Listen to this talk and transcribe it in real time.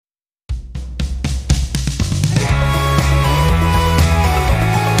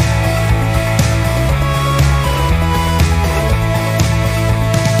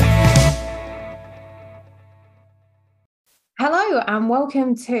and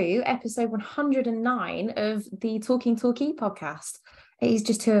welcome to episode 109 of the Talking Torquay podcast. It is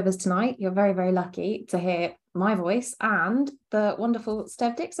just two of us tonight. You're very, very lucky to hear my voice and the wonderful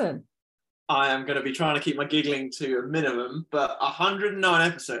Steph Dixon. I am going to be trying to keep my giggling to a minimum, but 109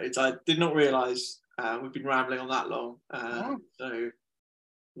 episodes, I did not realise we've been rambling on that long. So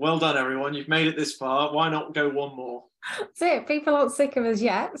well done, everyone. You've made it this far. Why not go one more? That's it. People aren't sick of us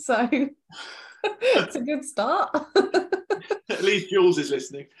yet, so it's a good start. At least Jules is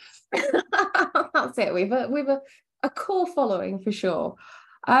listening. That's it. We've a core following for sure.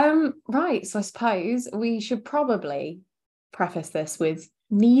 Right. So I suppose we should probably preface this with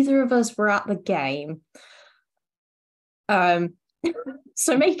neither of us were at the game.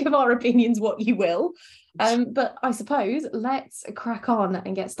 So make of our opinions what you will. But I suppose let's crack on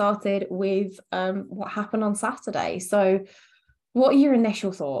and get started with what happened on Saturday. So what are your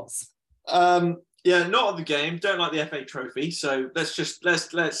initial thoughts? Yeah, not of the game. Don't like the FA Trophy. So let's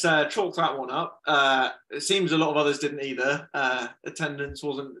chalk that one up. It seems a lot of others didn't either. Attendance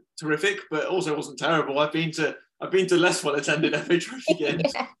wasn't terrific, but also wasn't terrible. I've been to less well attended FA Trophy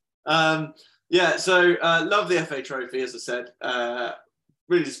games. Yeah. So love the FA Trophy, as I said.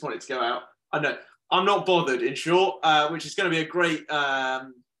 Really disappointed to go out. I know I'm not bothered. In short, which is going to be a great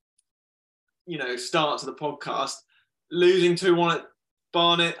start to the podcast. Losing 2-1 at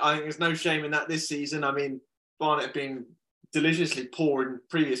Barnet, I think there's no shame in that this season. I mean, Barnet have been deliciously poor in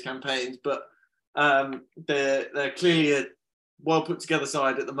previous campaigns, but they're clearly a well put together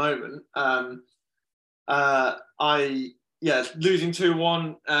side at the moment. Losing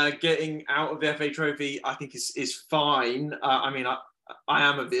 2-1, getting out of the FA Trophy, I think is fine. I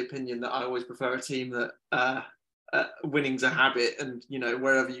am of the opinion that I always prefer a team that winning's a habit, and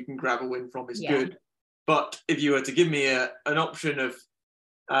wherever you can grab a win from is good. But if you were to give me an option of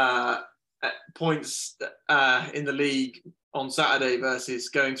points in the league on Saturday versus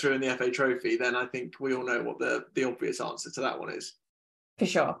going through in the FA Trophy, then I think we all know what the obvious answer to that one is. For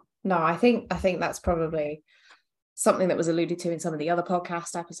sure. No, I think that's probably something that was alluded to in some of the other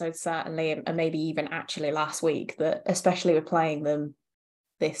podcast episodes, certainly, and maybe even actually last week, that especially with playing them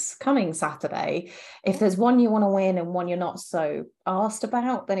this coming Saturday, if there's one you want to win and one you're not so asked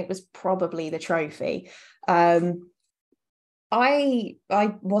about, then it was probably the trophy.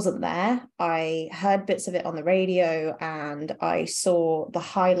 I wasn't there. I heard bits of it on the radio and I saw the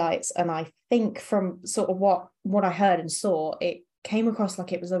highlights, and I think from sort of what I heard and saw, it came across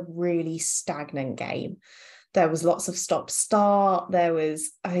like it was a really stagnant game. There was lots of stop-start. There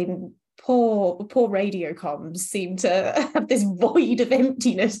was, poor radio comms seemed to have this void of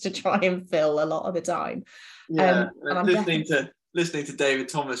emptiness to try and fill a lot of the time. Yeah, listening to David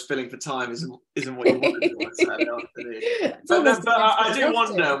Thomas filling for time isn't what you want to do on Saturday afternoon. But I do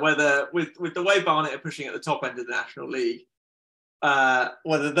wonder whether, with the way Barnet are pushing at the top end of the National League,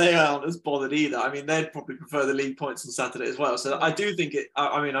 whether they aren't as bothered either. I mean, they'd probably prefer the league points on Saturday as well. So I do think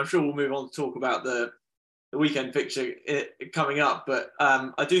I'm sure we'll move on to talk about the weekend fixture coming up, but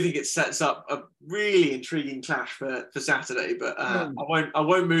I do think it sets up a really intriguing clash for Saturday. But I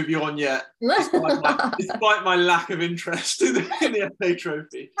won't move you on yet, despite my lack of interest in the FA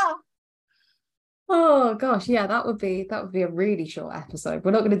Trophy. Oh gosh, yeah, that would be a really short episode.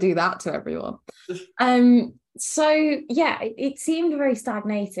 We're not going to do that to everyone. So yeah, it seemed very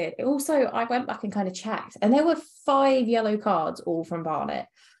stagnated. Also, I went back and kind of checked, and there were 5 yellow cards, all from Barnet.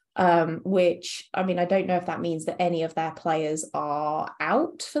 Which, I mean, I don't know if that means that any of their players are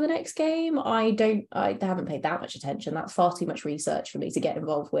out for the next game. I haven't paid that much attention. That's far too much research for me to get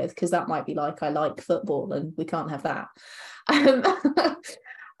involved with, because that might be like, I like football and we can't have that.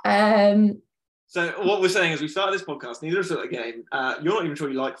 So what we're saying is, we started this podcast, neither of us at the game. You're not even sure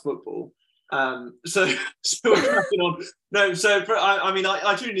you like football. So we're cracking on. No, so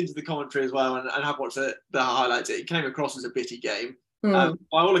I tuned into the commentary as well and have watched the highlights. It came across as a bitty game. By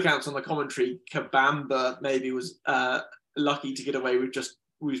all accounts on the commentary, Kabamba maybe was lucky to get away with just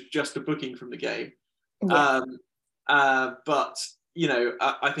a booking from the game. Yeah. But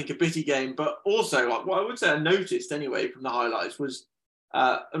I think a bitty game. But also, what I would say I noticed anyway from the highlights was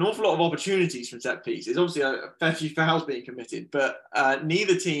an awful lot of opportunities from set pieces. Obviously, a fair few fouls being committed, but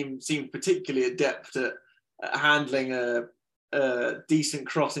neither team seemed particularly adept at handling a decent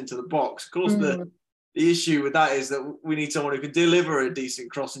cross into the box. Of course, the issue with that is that we need someone who can deliver a decent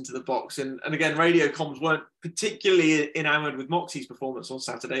cross into the box. And again, radio comms weren't particularly enamoured with Moxey's performance on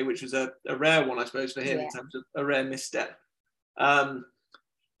Saturday, which was a rare one, I suppose, for him in terms of a rare misstep.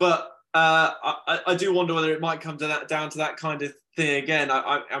 But I do wonder whether it might come down to that kind of thing again.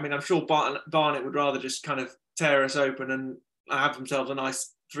 I mean, I'm sure Barnet would rather just kind of tear us open and have themselves a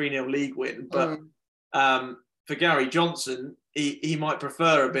nice 3-0 league win. But for Gary Johnson, he might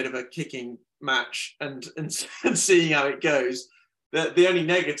prefer a bit of a kicking match and seeing how it goes. The only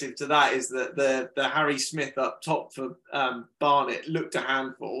negative to that is that the Harry Smith up top for Barnet looked a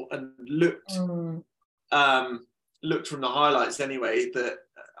handful and looked from the highlights anyway. That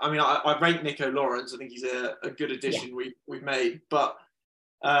I mean, I rate Nico Lawrence. I think he's a good addition we've made, but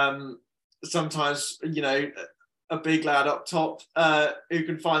sometimes, you know, a big lad up top who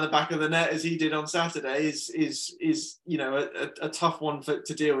can find the back of the net as he did on Saturday is you know, a tough one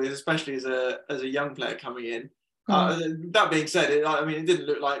to deal with, especially as a young player coming in. That being said, I mean, it didn't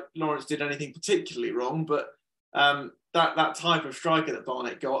look like Lawrence did anything particularly wrong, but that type of striker that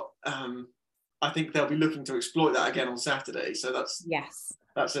Barnet got, I think they'll be looking to exploit that again on Saturday. So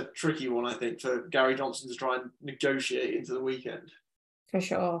that's a tricky one, I think, for Gary Johnson to try and negotiate into the weekend. For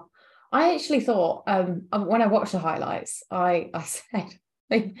sure. I actually thought when I watched the highlights, I said,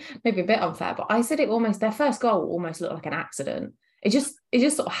 maybe a bit unfair, but I said their first goal almost looked like an accident. It just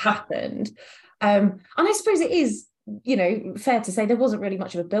sort of happened. And I suppose it is, you know, fair to say there wasn't really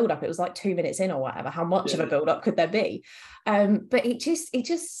much of a build-up. It was like 2 minutes in or whatever. How much of a build-up could there be? But it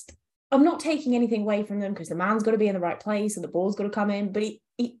just, I'm not taking anything away from them because the man's got to be in the right place and the ball's got to come in. But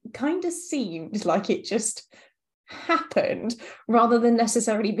it kind of seemed like it just happened rather than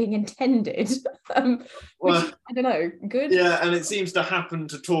necessarily being intended. Which, I don't know, good. Yeah, and it seems to happen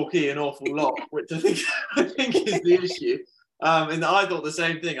to Torquay an awful lot, which I think is the issue. And I thought the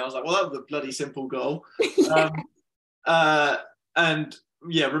same thing. I was like, well, that was a bloody simple goal. And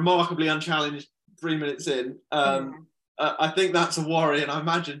yeah, remarkably unchallenged 3 minutes in. I think that's a worry, and I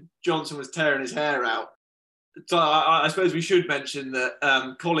imagine Johnson was tearing his hair out. So I suppose we should mention that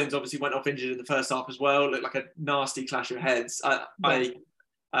Collins obviously went off injured in the first half as well. It looked like a nasty clash of heads.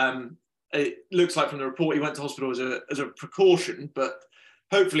 It looks like from the report he went to hospital as a precaution, but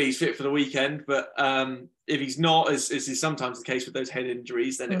hopefully he's fit for the weekend. But if he's not, as is sometimes the case with those head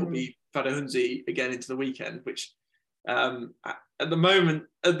injuries, then it'll be Fadahunzi again into the weekend, which at the moment,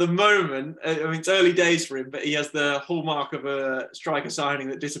 I mean, it's early days for him, but he has the hallmark of a striker signing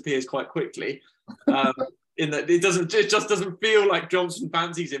that disappears quite quickly. In that it just doesn't feel like Johnson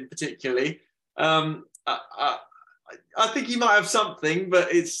fancies him particularly. I think he might have something, but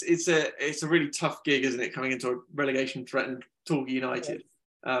it's a really tough gig, isn't it, coming into a relegation threatened Torquay United.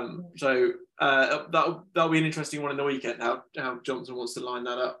 So that'll be an interesting one in the weekend, how Johnson wants to line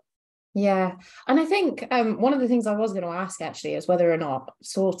that up. Yeah, and I think one of the things I was going to ask actually is whether or not,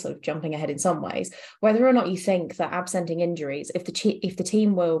 sort of jumping ahead in some ways, whether or not you think that absenting injuries, if the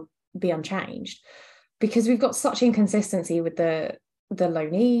team will be unchanged, because we've got such inconsistency with the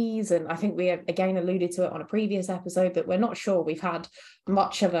loanees, and I think we have again alluded to it on a previous episode that we're not sure we've had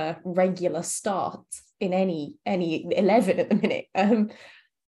much of a regular start in any 11 at the minute. Yeah,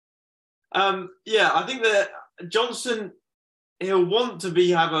 I think that Johnson, he'll want to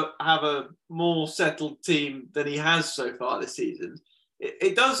have a more settled team than he has so far this season.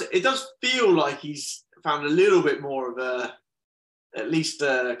 It does feel like he's found a little bit more of at least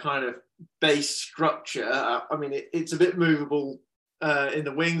a kind of base structure. I mean, it's a bit movable in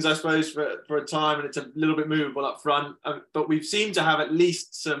the wings, I suppose, for a time, and it's a little bit movable up front. But we've seemed to have at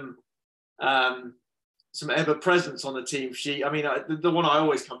least some ever presence on the team sheet. I mean, the one I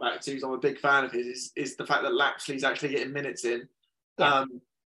always come back to, is I'm a big fan of his, is the fact that Lapsley's actually getting minutes in. Yeah.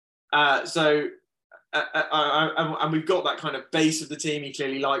 And we've got that kind of base of the team. He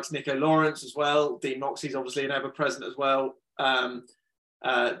clearly likes Nico Lawrence as well. Dean Moxey's obviously an ever present as well.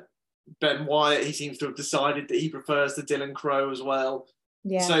 Ben Wyatt, he seems to have decided that he prefers to Dylan Crowe as well.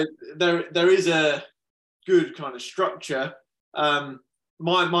 Yeah. So there is a good kind of structure.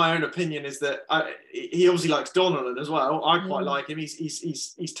 My own opinion is that he obviously likes Donnellan as well. I quite like him.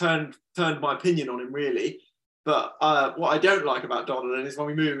 He's turned my opinion on him really. But what I don't like about Donnellan is when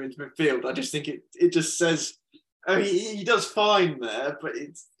we move him into midfield, I just think it just says, I mean, he does fine there, but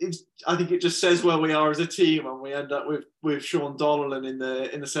I think it just says where we are as a team when we end up with Sean Donnellan in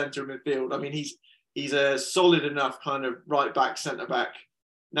the centre of midfield. I mean, he's a solid enough kind of right back, centre back,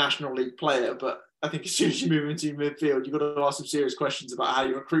 National League player, but I think as soon as you move into midfield, you've got to ask some serious questions about how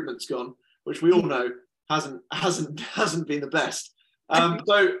your recruitment's gone, which we all know hasn't been the best.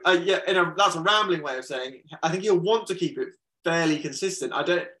 That's a rambling way of saying I think he'll want to keep it fairly consistent.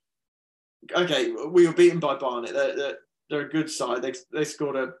 We were beaten by Barnet. They're a good side. They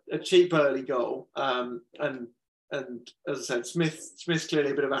scored a cheap early goal, and as I said, Smith's clearly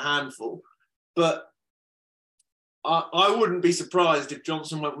a bit of a handful, but I wouldn't be surprised if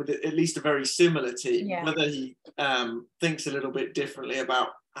Johnson went with at least a very similar team. Yeah. Whether he thinks a little bit differently about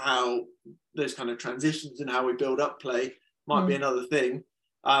how those kind of transitions and how we build up play might be another thing.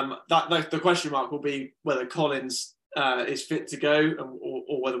 The question mark will be whether Collins is fit to go,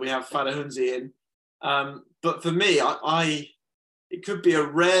 or whether we have Fadahunzi in. But for me, it could be a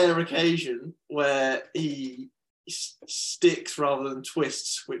rare occasion where he sticks rather than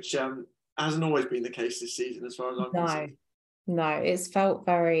twists, which hasn't always been the case this season, as far as I'm concerned. No, it's felt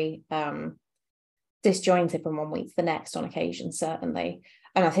very disjointed from one week to the next on occasion, certainly.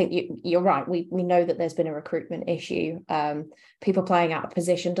 And I think you're right. We know that there's been a recruitment issue. People playing out of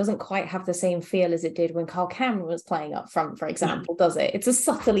position doesn't quite have the same feel as it did when Carl Cameron was playing up front, for example, does it? It's a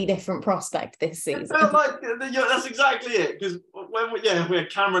subtly different prospect this season. It felt like, that's exactly it. Because we had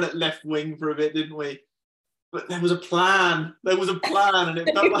Cameron at left wing for a bit, didn't we? But there was a plan. And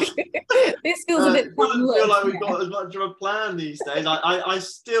it felt like this feels a bit. It doesn't feel like we've got as much of a plan these days. I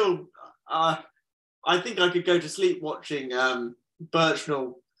still, I think I could go to sleep watching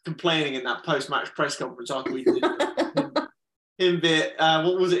Birchnell complaining in that post-match press conference after we did him bit.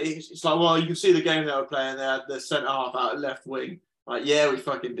 What was it? It's like, well, you can see the game they were playing. They had the centre half out at left wing. Like, yeah, we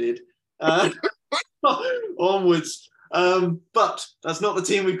fucking did. Onwards. But that's not the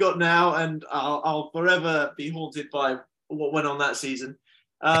team we've got now, and I'll forever be haunted by what went on that season.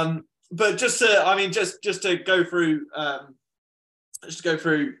 But just to go through. Just to go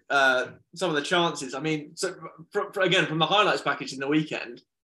through some of the chances. I mean, so again, from the highlights package in the weekend,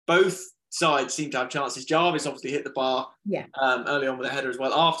 both sides seem to have chances. Jarvis obviously hit the bar early on with a header as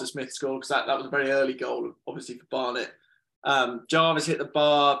well after Smith scored, because that was a very early goal, obviously, for Barnet. Jarvis hit the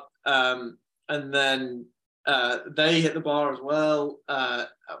bar, and then they hit the bar as well.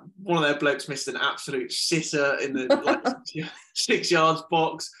 One of their blokes missed an absolute sitter in the 6 yards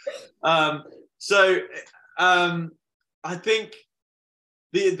box. So I think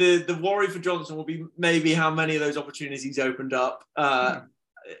the worry for Johnson will be maybe how many of those opportunities opened up,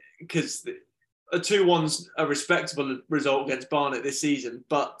 because a 2-1's a respectable result against Barnet this season,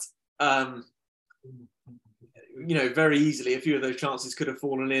 but very easily a few of those chances could have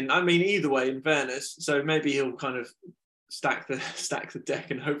fallen in. I mean, either way, in fairness, so maybe he'll kind of stack the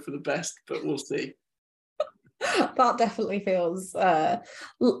deck and hope for the best, but we'll see. That definitely feels a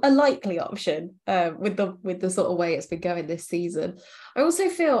likely option with the sort of way it's been going this season. I also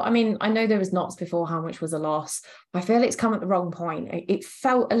feel, I mean, I know there was Notts beforehand, which was a loss. I feel it's come at the wrong point. It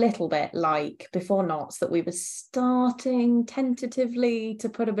felt a little bit like before Notts that we were starting tentatively to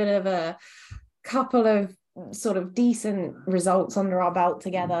put a bit of a couple of sort of decent results under our belt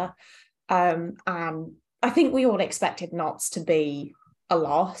together. And I think we all expected Notts to be a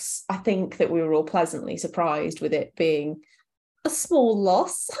loss. I think that we were all pleasantly surprised with it being a small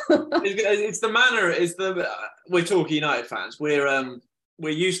loss. It's the manner. We're Torquay United fans. We're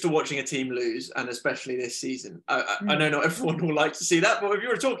used to watching a team lose, and especially this season. I know not everyone will like to see that, but if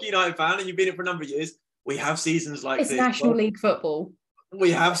you're a Torquay United fan and you've been it for a number of years, we have seasons like this. It's National League football.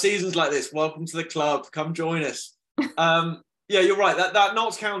 We have seasons like this. Welcome to the club. Come join us. Yeah, you're right. That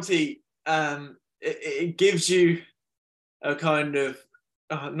Notts County, it gives you a kind of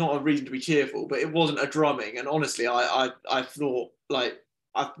not a reason to be cheerful, but it wasn't a drumming. And honestly, I thought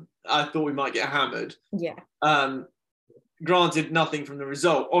I thought we might get hammered. Yeah. Granted, nothing from the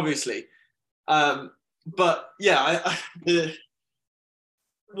result, obviously. But yeah,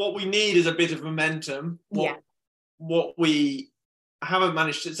 what we need is a bit of momentum. What we haven't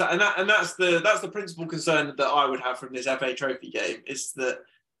managed to, and that's the principal concern that I would have from this FA Trophy game, is that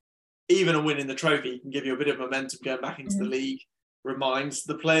even a win in the trophy can give you a bit of momentum going back into the league. Reminds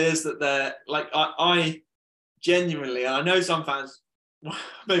the players that they're like, I genuinely, and I know some fans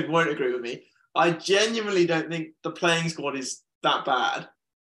maybe won't agree with me, I genuinely don't think the playing squad is that bad.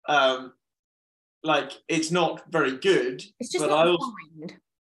 It's not very good. It's just but I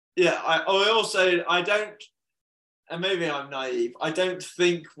don't, and maybe I'm naive, I don't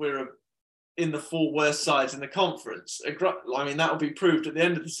think we're in the 4 worst sides in the conference. I mean, that will be proved at the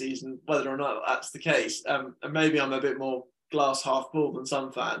end of the season whether or not that's the case. And maybe I'm a bit more glass half full than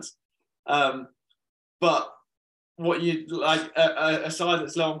some fans. But what you like, a side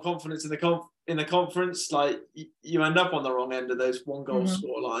that's low on confidence in the conference, like you end up on the wrong end of those 1-goal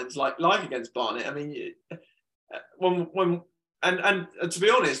score lines, like against Barnet. I mean, when to be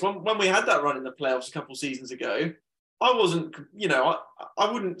honest, when we had that run in the playoffs a couple of seasons ago, I wasn't,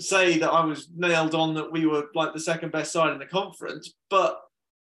 I wouldn't say that I was nailed on that we were like the second best side in the conference, but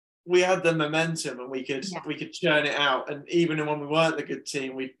we had the momentum and we could churn it out. And even when we weren't the good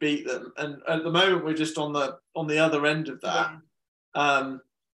team, we'd beat them. And at the moment, we're just on the other end of that. Yeah.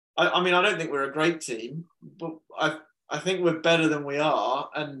 I mean, I don't think we're a great team, but I think we're better than we are.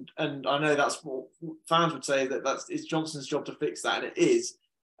 And I know that's what fans would say, it's Johnson's job to fix that, and it is.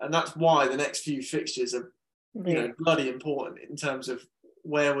 And that's why the next few fixtures are, bloody important in terms of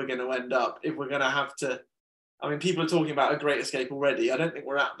where we're going to end up. If we're going to have to I mean, people are talking about a great escape already. I don't think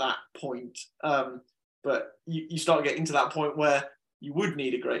we're at that point. But you start getting to that point where you would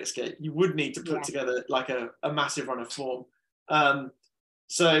need a great escape. You would need to put together like a massive run of form.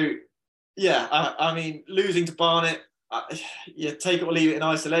 So, yeah, I mean, losing to Barnet, take it or leave it in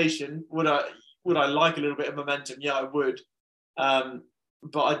isolation. Would I like a little bit of momentum? Yeah, I would. But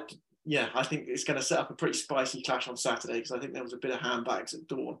I think it's going to set up a pretty spicy clash on Saturday, because I think there was a bit of handbags at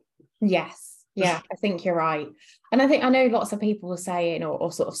dawn. Yes. Yeah, I think you're right. And I know lots of people were saying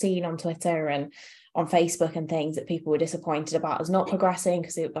or sort of seeing on Twitter and on Facebook and things that people were disappointed about us not progressing,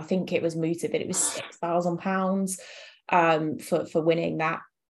 because I think it was mooted that it was £6,000 for winning that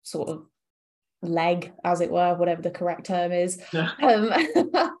sort of leg, as it were, whatever the correct term is. Yeah.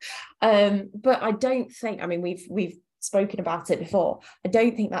 But I don't think, I mean, we've spoken about it before. I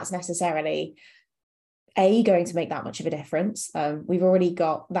don't think that's necessarily going to make that much of a difference. We've already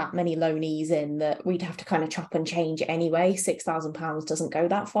got that many loanees in that we'd have to kind of chop and change anyway. £6,000 doesn't go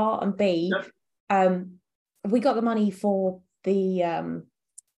that far. And B, we got the money for the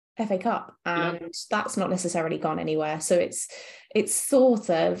FA Cup, and that's not necessarily gone anywhere. So it's sort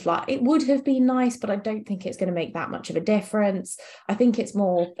of like, it would have been nice, but I don't think it's going to make that much of a difference. I think it's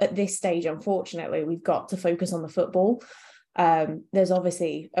more at this stage, unfortunately, we've got to focus on the football. There's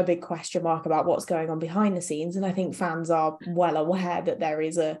obviously a big question mark about what's going on behind the scenes, and I think fans are well aware that there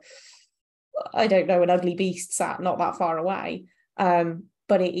is an ugly beast sat not that far away.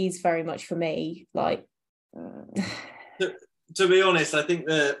 But it is very much, for me, like to be honest, I think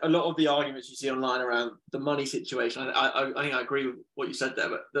a lot of the arguments you see online around the money situation, I think I agree with what you said there,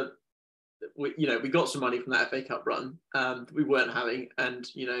 but we got some money from that FA Cup run that we weren't having, and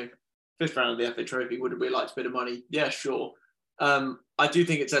fifth round of the FA Trophy, would we like a bit of money? Yeah, sure. I do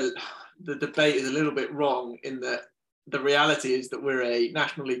think the debate is a little bit wrong, in that the reality is that we're a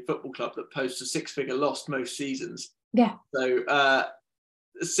National League football club that posts a 6-figure loss most seasons. Yeah. So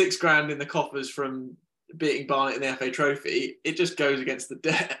 £6,000 in the coffers from beating Barnet in the FA Trophy, it just goes against the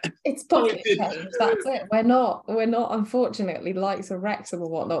debt. It's pocket change. That's it. We're not unfortunately, likes of Wrexham or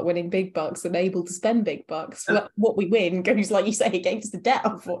whatnot, winning big bucks and able to spend big bucks. What we win goes, like you say, against the debt,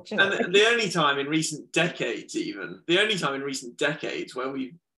 unfortunately. And the only time in recent decades where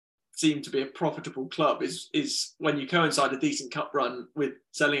we seem to be a profitable club is when you coincide a decent cup run with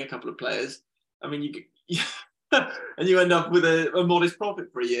selling a couple of players. I mean, and you end up with a modest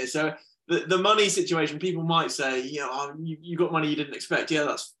profit for a year. So the money situation, people might say, you got money you didn't expect.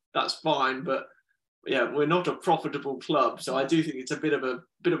 Yeah, that's fine, but yeah, we're not a profitable club. So I do think it's a bit of a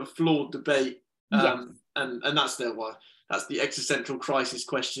flawed debate, and that's the existential crisis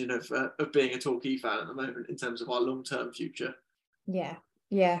question of being a Torquay fan at the moment in terms of our long-term future. Yeah,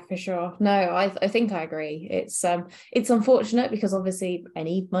 for sure. No, I think I agree. It's unfortunate, because obviously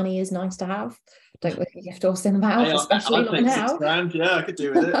any money is nice to have. Don't look a gift horse in the mouth, especially not now. £6,000. Yeah, I could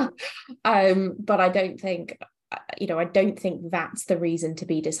do with it. But I don't think, that's the reason to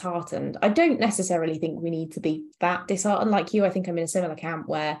be disheartened. I don't necessarily think we need to be that disheartened. Like you, I think I'm in a similar camp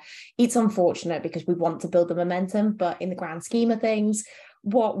where it's unfortunate because we want to build the momentum, but in the grand scheme of things,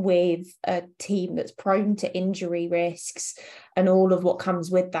 what with a team that's prone to injury risks and all of what comes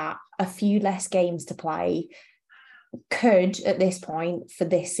with that, a few less games to play could, at this point for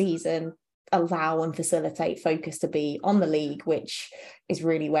this season, allow and facilitate focus to be on the league, which is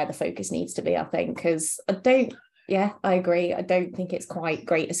really where the focus needs to be, I think. Because I agree, I don't think it's quite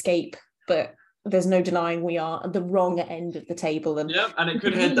great escape, but there's no denying we are at the wrong end of the table, and and it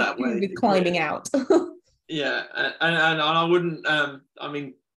could head that way with climbing out. Yeah, and I wouldn't. I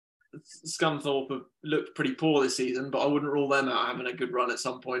mean, Scunthorpe have looked pretty poor this season, but I wouldn't rule them out having a good run at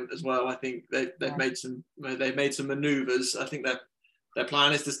some point as well. I think they've made some manoeuvres. I think their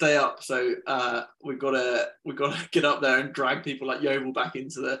plan is to stay up. So we've got to get up there and drag people like Yeovil back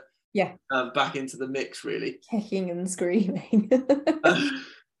into the mix, really. Kicking and screaming.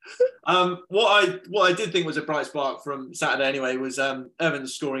 What I did think was a bright spark from Saturday anyway was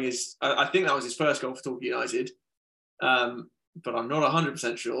Evans scoring I think that was his first goal for Torquay United, but I'm not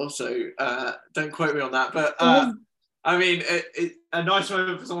 100% sure, so don't quote me on that. But I mean, a nice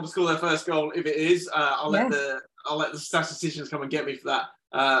moment for someone to score their first goal. If it is, I'll let the statisticians come and get me for that.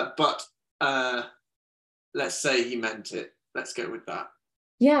 But let's say he meant it. Let's go with that.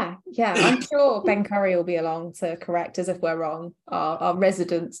 Yeah. I'm sure Ben Curry will be along to correct us if we're wrong. Our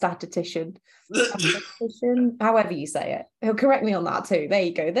resident statistician, however you say it. He'll correct me on that too. There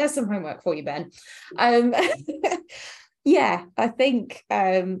you go. There's some homework for you, Ben. Yeah, I think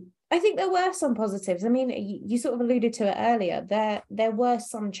there were some positives. I mean, you sort of alluded to it earlier. There were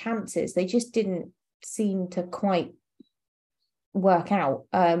some chances. They just didn't seem to quite work out,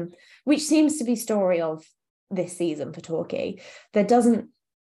 which seems to be story of this season for Torquay. There doesn't,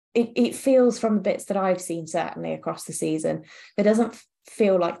 it feels from the bits that I've seen, certainly across the season, there doesn't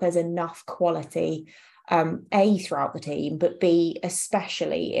feel like there's enough quality, A, throughout the team, but B,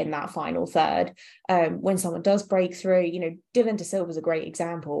 especially in that final third. When someone does break through, you know, Dylan De Silva's a great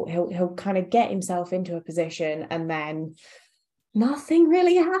example. He'll kind of get himself into a position and then nothing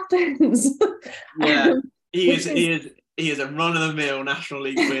really happens. Yeah, he is a run-of-the-mill National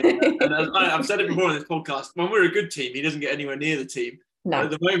League winner. And I've said it before on this podcast, when we're a good team, he doesn't get anywhere near the team. No.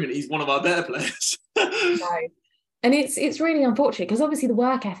 But at the moment, he's one of our better players. No. And it's really unfortunate because obviously the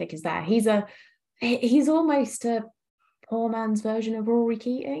work ethic is there. He's almost a poor man's version of Rory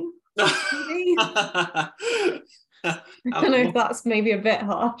Keating. I don't know if that's maybe a bit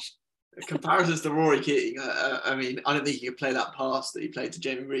harsh. Comparisons to Rory Keating, I mean, I don't think he could play that pass that he played to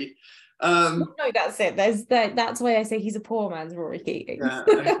Jamie Reid. No, that's it. That's why I say he's a poor man's Rory Keating. Yeah,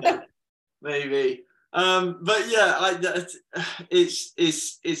 okay. Maybe. But yeah, it's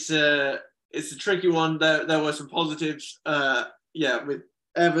a tricky one. There were some positives. With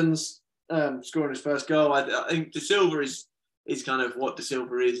Evans scoring his first goal. I think De Silva is kind of what De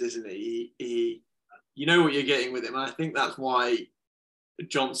Silva is, isn't he? He you know what you're getting with him. And I think that's why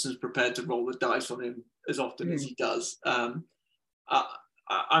Johnson's prepared to roll the dice on him as often as he does.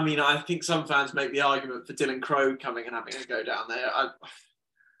 I mean, I think some fans make the argument for Dylan Crowe coming and having a go down there. I'm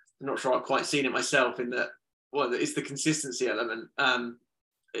not sure I've quite seen it myself in that, well, it's the consistency element.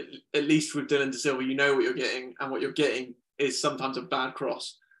 At least with Dylan De Silva, you know what you're getting, and what you're getting is sometimes a bad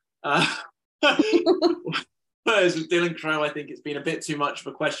cross. Whereas with Dylan Crowe, I think it's been a bit too much of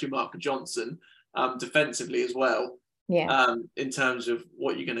a question mark for Johnson, defensively as well. Yeah. In terms of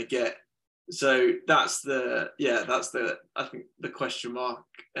what you're going to get. So that's I think the question mark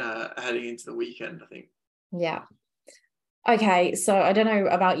heading into the weekend, I think. Yeah. Okay, so I don't know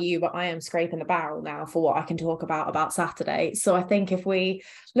about you, but I am scraping the barrel now for what I can talk about Saturday. So I think if we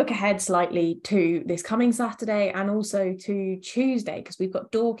look ahead slightly to this coming Saturday and also to Tuesday, because we've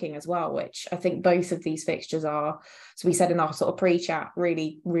got Dorking as well, which I think both of these fixtures are, so we said in our sort of pre-chat,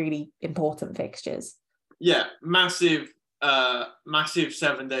 really, really important fixtures. Yeah, massive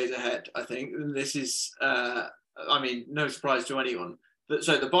 7 days ahead, I think. And this is, no surprise to anyone.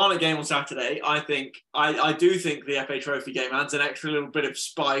 So the Barnet game on Saturday, I do think the FA Trophy game adds an extra little bit of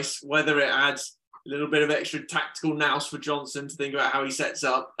spice, whether it adds a little bit of extra tactical nous for Johnson to think about how he sets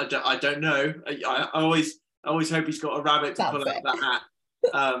up. I don't know. I always hope he's got a rabbit to pull out of that hat.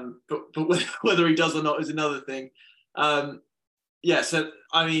 But whether he does or not is another thing. So,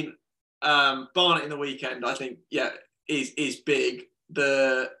 I mean, Barnet in the weekend, I think, is big.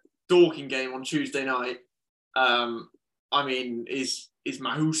 The Dorking game on Tuesday night, is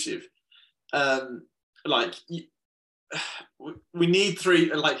massive. We need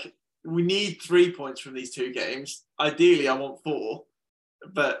 3 points from these two games. Ideally, I want 4,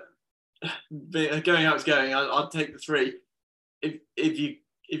 but going how it's going, I'll take the 3. If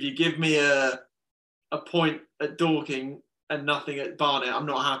you give me a point at Dorking and nothing at Barnet, I'm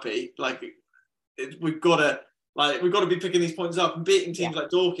not happy. We've got to be picking these points up and beating teams like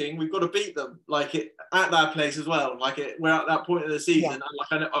Dorking. We've got to beat them at that place as well. We're at that point of the season.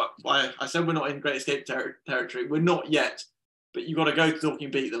 And I said we're not in Great Escape territory. We're not yet, but you've got to go to Dorking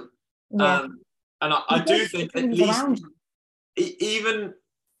and beat them. Yeah. And I do think at least, even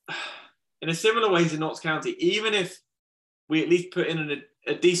in a similar way to Notts County, even if we at least put in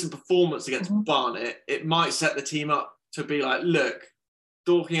a decent performance against Barnet, it might set the team up to be like, look,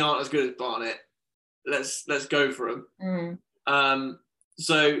 Dorking aren't as good as Barnet. Let's go for them.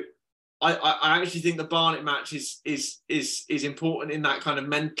 So I actually think the Barnet match is important in that kind of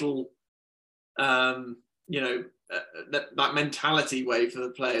mental, that mentality way for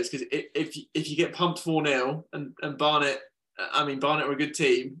the players, because if you get pumped 4-0 and Barnet, Barnet are a good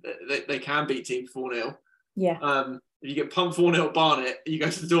team. They can beat teams 4-0. Yeah. If you get pumped 4-0 at Barnet, you go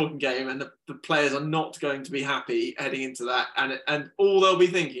to the Dorking game and the players are not going to be happy heading into that. And all they'll be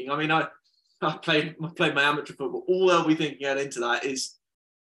thinking, I played my amateur football. All they'll be thinking heading into that is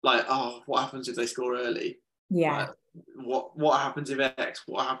what happens if they score early? Yeah. What happens if X?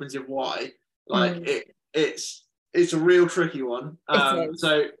 What happens if Y? It's a real tricky one.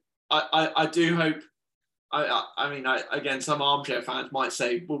 So I do hope. Again, some armchair fans might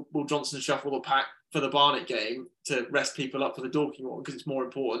say, will Johnson shuffle the pack for the Barnet game to rest people up for the Dorking one because it's more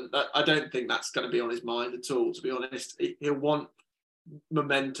important? I don't think that's going to be on his mind at all, to be honest. He'll want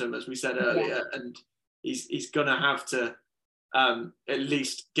momentum, as we said earlier, and he's going to have to at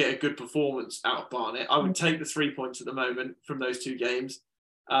least get a good performance out of Barnet. I would take the 3 points at the moment from those two games.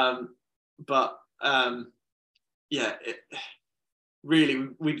 really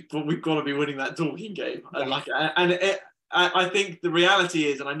we've got to be winning that Dorking game. Yes. I think the reality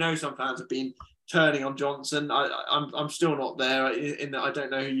is, and I know some fans have been turning on Johnson. I'm still not there in that I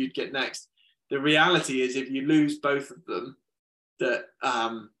don't know who you'd get next. The reality is, if you lose both of them,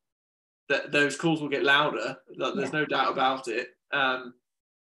 that those calls will get louder. There's no doubt about it. And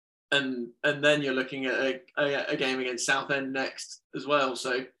then you're looking at a game against Southend next as well.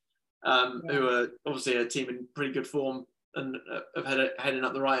 So who are obviously a team in pretty good form and have heading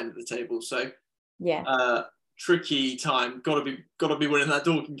up the right end of the table. So tricky time. Got to be winning that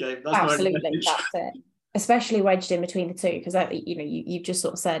Dorking game. That's absolutely, that's it. Especially wedged in between the two, because you've just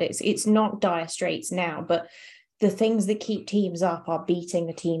sort of said it's not dire straits now, but the things that keep teams up are beating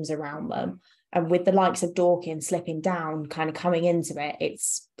the teams around them. And with the likes of Dorking slipping down, kind of coming into it,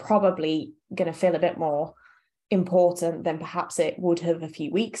 it's probably going to feel a bit more important than perhaps it would have a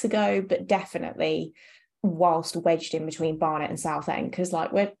few weeks ago, but definitely whilst wedged in between Barnet and Southend, because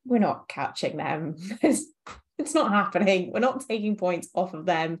like we're not catching them. It's not happening. We're not taking points off of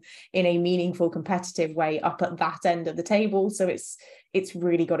them in a meaningful, competitive way up at that end of the table. So it's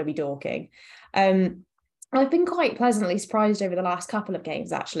really got to be Dorking. I've been quite pleasantly surprised over the last couple of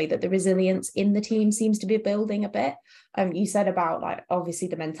games, actually, that the resilience in the team seems to be building a bit. You said about, like, obviously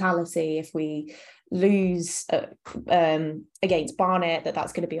the mentality, if we lose against Barnet,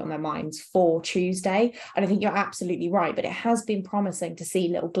 that's going to be on their minds for Tuesday. And I think you're absolutely right, but it has been promising to see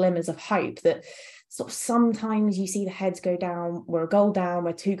little glimmers of hope that sort of sometimes you see the heads go down, we're a goal down,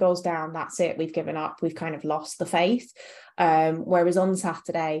 we're 2 goals down, that's it, we've given up, we've kind of lost the faith. Whereas on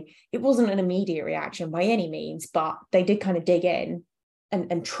Saturday, it wasn't an immediate reaction by any means, but they did kind of dig in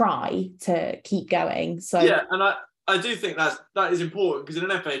and try to keep going. So yeah, and I do think that is important, because in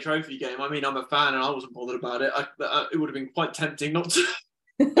an FA Trophy game, I mean, I'm a fan and I wasn't bothered about it. It would have been quite tempting not to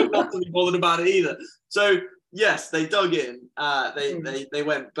not to be bothered about it either. So yes, they dug in. They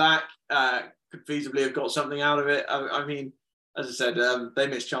went back. Could feasibly have got something out of it. I mean, as I said, they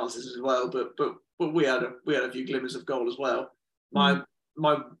missed chances as well, but we had a few glimmers of goal as well. My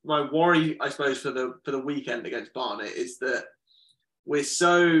worry, I suppose, for the weekend against Barnet is that we're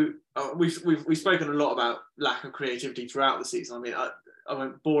so we've spoken a lot about lack of creativity throughout the season. I mean, I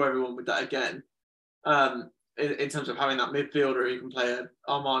won't bore everyone with that again. In terms of having that midfielder who can play an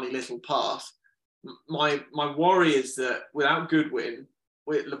Armani Little pass, my worry is that without Goodwin,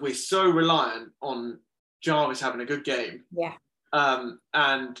 we're so reliant on Jarvis having a good game. Yeah.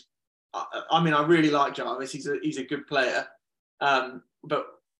 And I mean, I really like Jarvis. He's a good player. But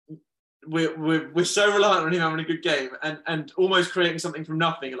we're so reliant on him having a good game and almost creating something from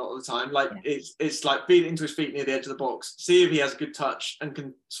nothing a lot of the time. Like it's like feed it into his feet near the edge of the box, see if he has a good touch and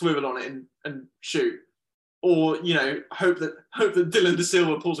can swivel on it and shoot. Or, hope that Dylan De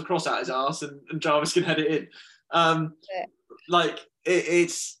Silva pulls a cross out his arse and Jarvis can head it in.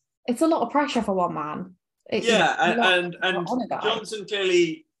 It's a lot of pressure for one man. And Johnson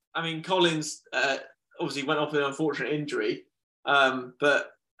clearly, I mean, Collins obviously went off with an unfortunate injury,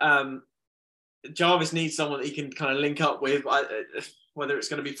 but Jarvis needs someone that he can kind of link up with. Whether it's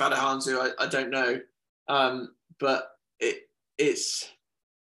going to be Fada Hansu, I don't know, but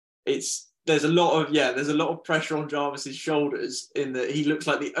there's a lot of pressure on Jarvis's shoulders, in that he looks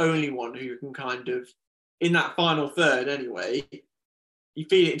like the only one who can kind of, in that final third anyway, you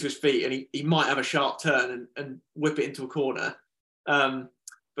feed it into his feet and he might have a sharp turn and whip it into a corner.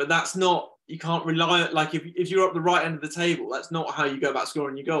 But that's not, you can't rely on, like if you're up the right end of the table, that's not how you go about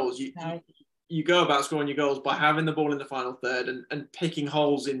scoring your goals. You go about scoring your goals by having the ball in the final third and picking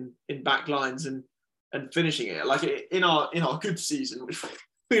holes in back lines and finishing it. Like in our good season, which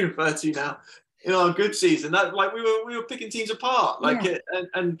we refer to now, in our good season, that like we were picking teams apart,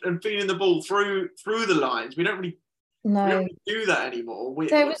 and feeding the ball through the lines. We don't really do that anymore.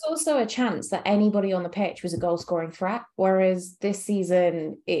 There was also a chance that anybody on the pitch was a goal scoring threat, whereas this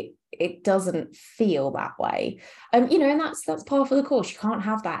season it doesn't feel that way. And that's par for the course. You can't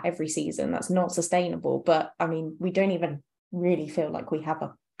have that every season. That's not sustainable. But I mean, we don't even really feel like we have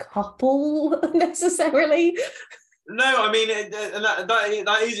a couple necessarily. No, I mean, and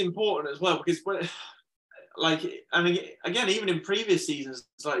that is important as well, because again, even in previous seasons,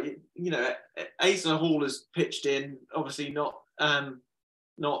 like, Asa Hall has pitched in, obviously not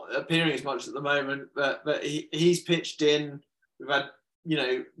appearing as much at the moment, but he's pitched in. We've had,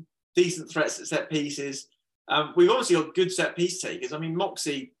 decent threats at set pieces. We've obviously got good set piece takers. I mean,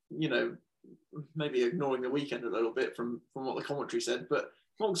 Moxie, maybe ignoring the weekend a little bit from what the commentary said, but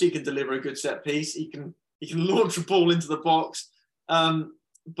Moxie can deliver a good set piece. He can launch a ball into the box.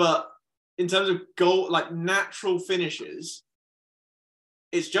 But in terms of goal, like natural finishes,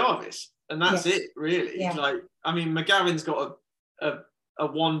 it's Jarvis, and that's it really. Yeah. Like, I mean, McGavin's got a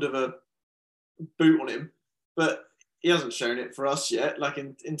wand of a boot on him, but he hasn't shown it for us yet. Like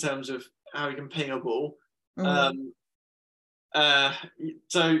in terms of how he can ping a ball.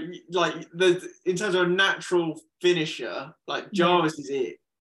 So like in terms of a natural finisher, like Jarvis is it,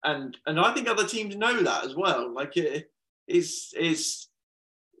 and I think other teams know that as well. Like it's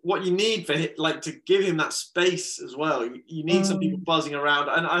what you need for like to give him that space as well. You need some people buzzing around,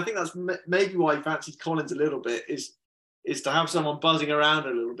 and I think that's maybe why he fancied Collins a little bit is to have someone buzzing around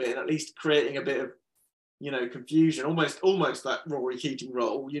a little bit and at least creating a bit of confusion, almost that Rory Keating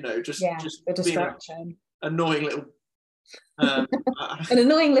role. Just the distraction, annoying little. An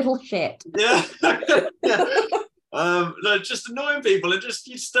annoying little shit. Yeah. No, just annoying people and just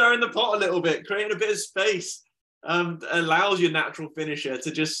stirring the pot a little bit, creating a bit of space. Allows your natural finisher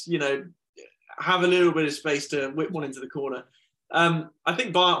to just have a little bit of space to whip one into the corner. I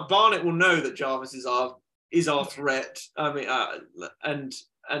think Barnett will know that Jarvis is our threat. I mean,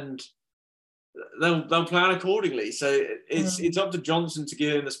 and they'll plan accordingly. So it's up to Johnson to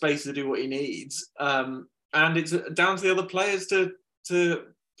give him the space to do what he needs. And it's down to the other players to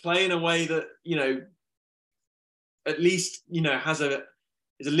play in a way that at least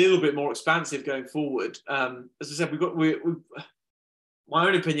is a little bit more expansive going forward. As I said, my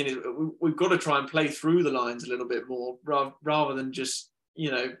own opinion is we've got to try and play through the lines a little bit more rather than just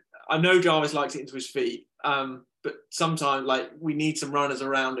I know Jarvis likes it into his feet, but sometimes we need some runners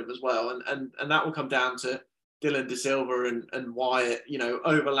around him as well, and that will come down to Dylan De Silva and Wyatt,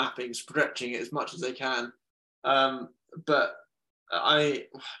 overlapping, stretching it as much as they can. But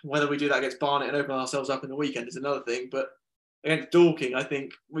whether we do that against Barnet and open ourselves up in the weekend is another thing. But against Dorking, I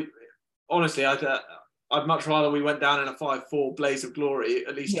think I'd much rather we went down in a 5-4 blaze of glory,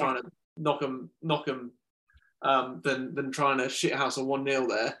 at least trying to knock them, than trying to shithouse a 1-0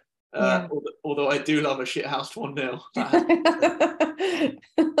 there. Although I do love a shithouse 1-0.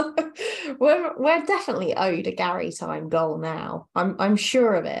 We're definitely owed a Gary time goal now. I'm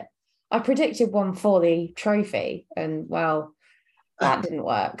sure of it. I predicted one for the trophy, and that didn't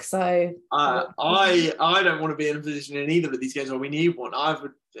work. So I don't want to be in a position in either of these games where we need one.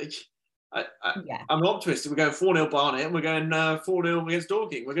 I'm an optimist. We're going 4-0 Barnet, and we're going 4-0 against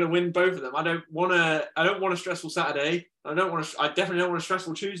Dorking. We're going to win both of them. I don't want a stressful Saturday. I definitely don't want a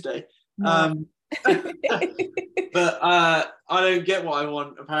stressful Tuesday. No. But I don't get what I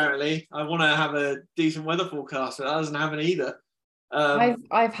want. Apparently, I want to have a decent weather forecast, but that doesn't happen either.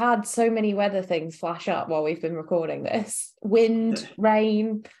 I've had so many weather things flash up while we've been recording this. Wind,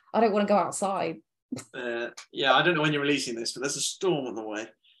 rain. I don't want to go outside. I don't know when you're releasing this, but there's a storm on the way.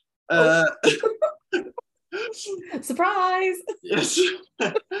 Surprise! Yes.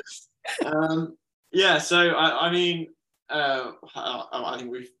 So I mean, I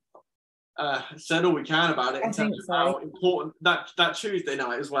think we've said all we can about it in terms of how important that Tuesday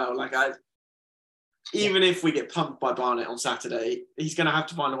night as well. Even if we get pumped by Barnet on Saturday, he's going to have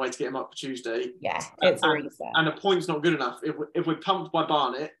to find a way to get him up for Tuesday. Yeah, it's a reset. And a point's not good enough. If we're pumped by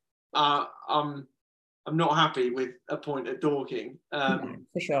Barnet, I'm not happy with a point at Dorking. For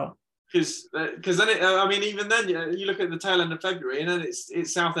sure. Because then even then you look at the tail end of February and then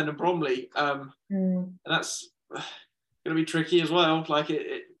it's Southend and Bromley, and that's going to be tricky as well.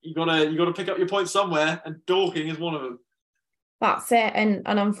 You gotta pick up your points somewhere, and Dorking is one of them. That's it, and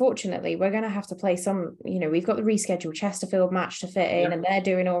unfortunately, we're going to have to play some. We've got the rescheduled Chesterfield match to fit in, and they're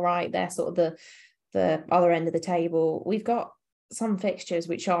doing all right. They're sort of the other end of the table. We've got some fixtures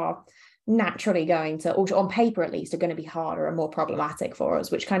which are naturally going to, or on paper at least, are going to be harder and more problematic for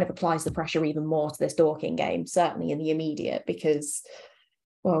us, which kind of applies the pressure even more to this Dorking game, certainly in the immediate, because,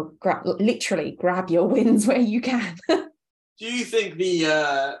 literally grab your wins where you can. Do you think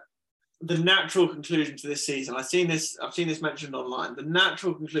the natural conclusion to this season, I've seen this mentioned online, the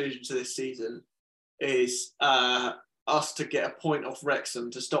natural conclusion to this season is us to get a point off Wrexham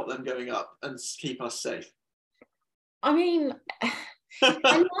to stop them going up and keep us safe? I mean,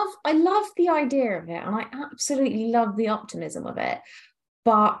 I love the idea of it, and I absolutely love the optimism of it,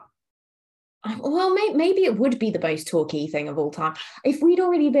 but maybe it would be the most Torquay thing of all time. If we'd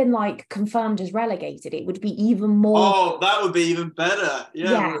already been confirmed as relegated, it would be even more. Oh, that would be even better.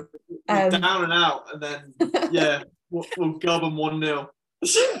 Yeah. We're down and out, and then we'll gob them 1-0.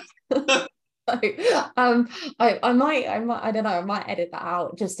 I might edit that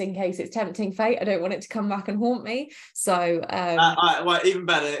out just in case it's tempting fate. I don't want it to come back and haunt me. So even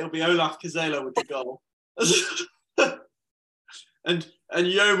better, it'll be Olaf Kazela with the goal, and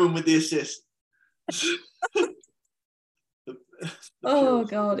Yeoman with the assist. Oh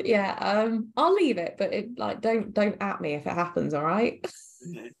god, yeah. I'll leave it, but don't at me if it happens. All right.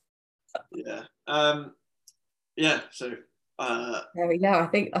 So There we go. I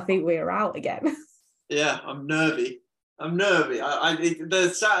think we're out again. Yeah, I'm nervy.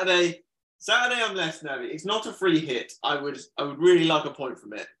 The Saturday I'm less nervy. It's not a free hit. I would really like a point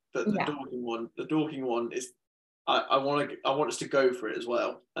from it, but the Dorking one is. I want us to go for it as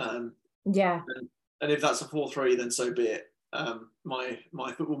well. Yeah. And if that's a 4-3, then so be it. My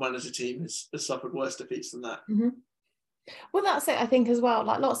football manager team has suffered worse defeats than that. Mm-hmm. Well, that's it, I think, as well.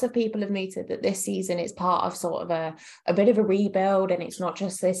 Like, lots of people have mooted that this season is part of sort of a bit of a rebuild, and it's not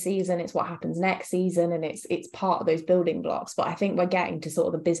just this season, it's what happens next season, and it's part of those building blocks. But I think we're getting to sort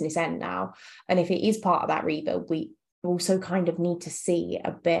of the business end now. And if it is part of that rebuild, we also kind of need to see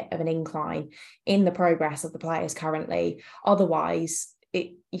a bit of an incline in the progress of the players currently. Otherwise,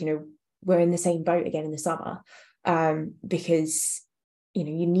 we're in the same boat again in the summer, because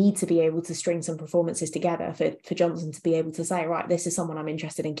you need to be able to string some performances together for Johnson to be able to say, right, this is someone I'm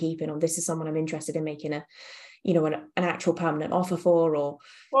interested in keeping, or this is someone I'm interested in making an actual permanent offer for. Or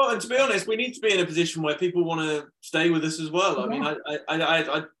well, and to be honest, we need to be in a position where people want to stay with us as well. I mean, I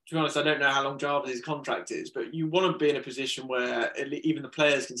to be honest, I don't know how long Jarvis' contract is, but you want to be in a position where even the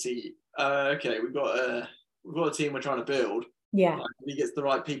players can see, okay, we've got a team we're trying to build. Yeah, if he gets the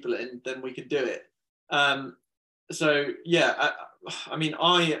right people in, then we can do it. So yeah, I mean,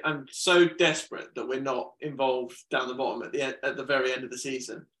 I am so desperate that we're not involved down the bottom at the very end of the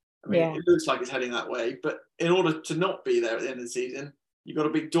season. I mean, It looks like it's heading that way, but in order to not be there at the end of the season, you've got to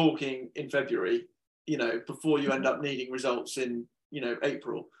be Dorking in February, before you end up needing results in,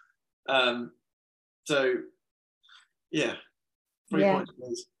 April. So yeah, 3 points,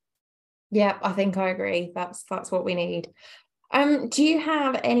 please. Yeah, I think I agree. That's what we need. Do you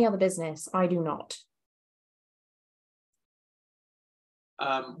have any other business? I do not.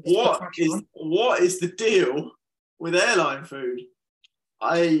 What is the deal with airline food?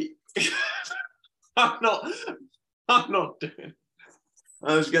 I'm not doing it.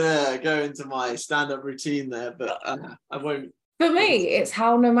 I was gonna go into my stand-up routine there, but I won't. For me, it's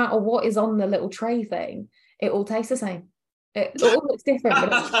how no matter what is on the little tray thing, it all tastes the same. It all looks different.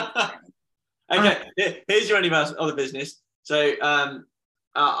 But okay, here's your only other business. So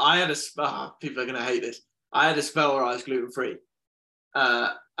I had people are gonna hate this. I had a spell where I was gluten-free.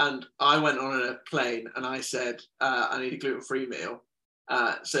 And I went on a plane and I said, I need a gluten-free meal.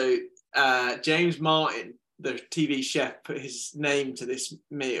 So James Martin, the TV chef, put his name to this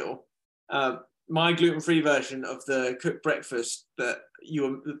meal. My gluten-free version of the cooked breakfast the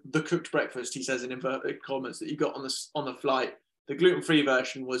cooked breakfast, he says in inverted commas, that you got on the flight. The gluten-free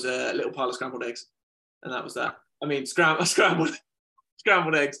version was a little pile of scrambled eggs, and that was that. I mean, scrambled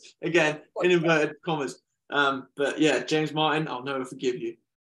eggs again in inverted commas. But yeah, James Martin, I'll never forgive you.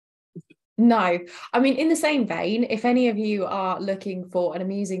 No, I mean, in the same vein, if any of you are looking for an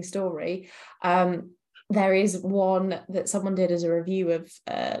amusing story, there is one that someone did as a review of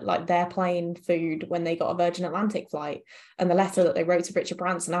like their plane food when they got a Virgin Atlantic flight, and the letter that they wrote to Richard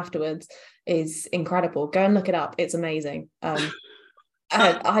Branson afterwards is incredible. Go and look it up. It's amazing.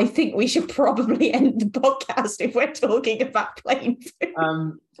 I think we should probably end the podcast if we're talking about plane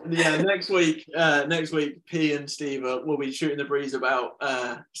food. Yeah, next week, P and Steve will be shooting the breeze about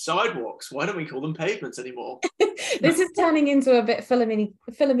sidewalks. Why don't we call them pavements anymore? This is turning into a bit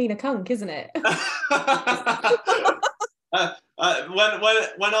Philomena Kunk, isn't it? When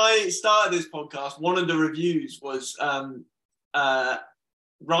I started this podcast, one of the reviews was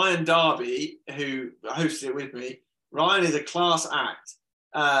Ryan Darby, who hosted it with me. Ryan is a class act.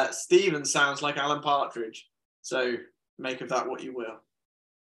 Stephen sounds like Alan Partridge. So make of that what you will.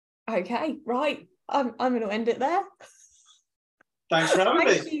 Okay, right. I'm going to end it there. Thanks for having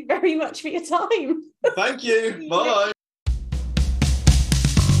me. Thank you very much for your time. Thank you. Bye.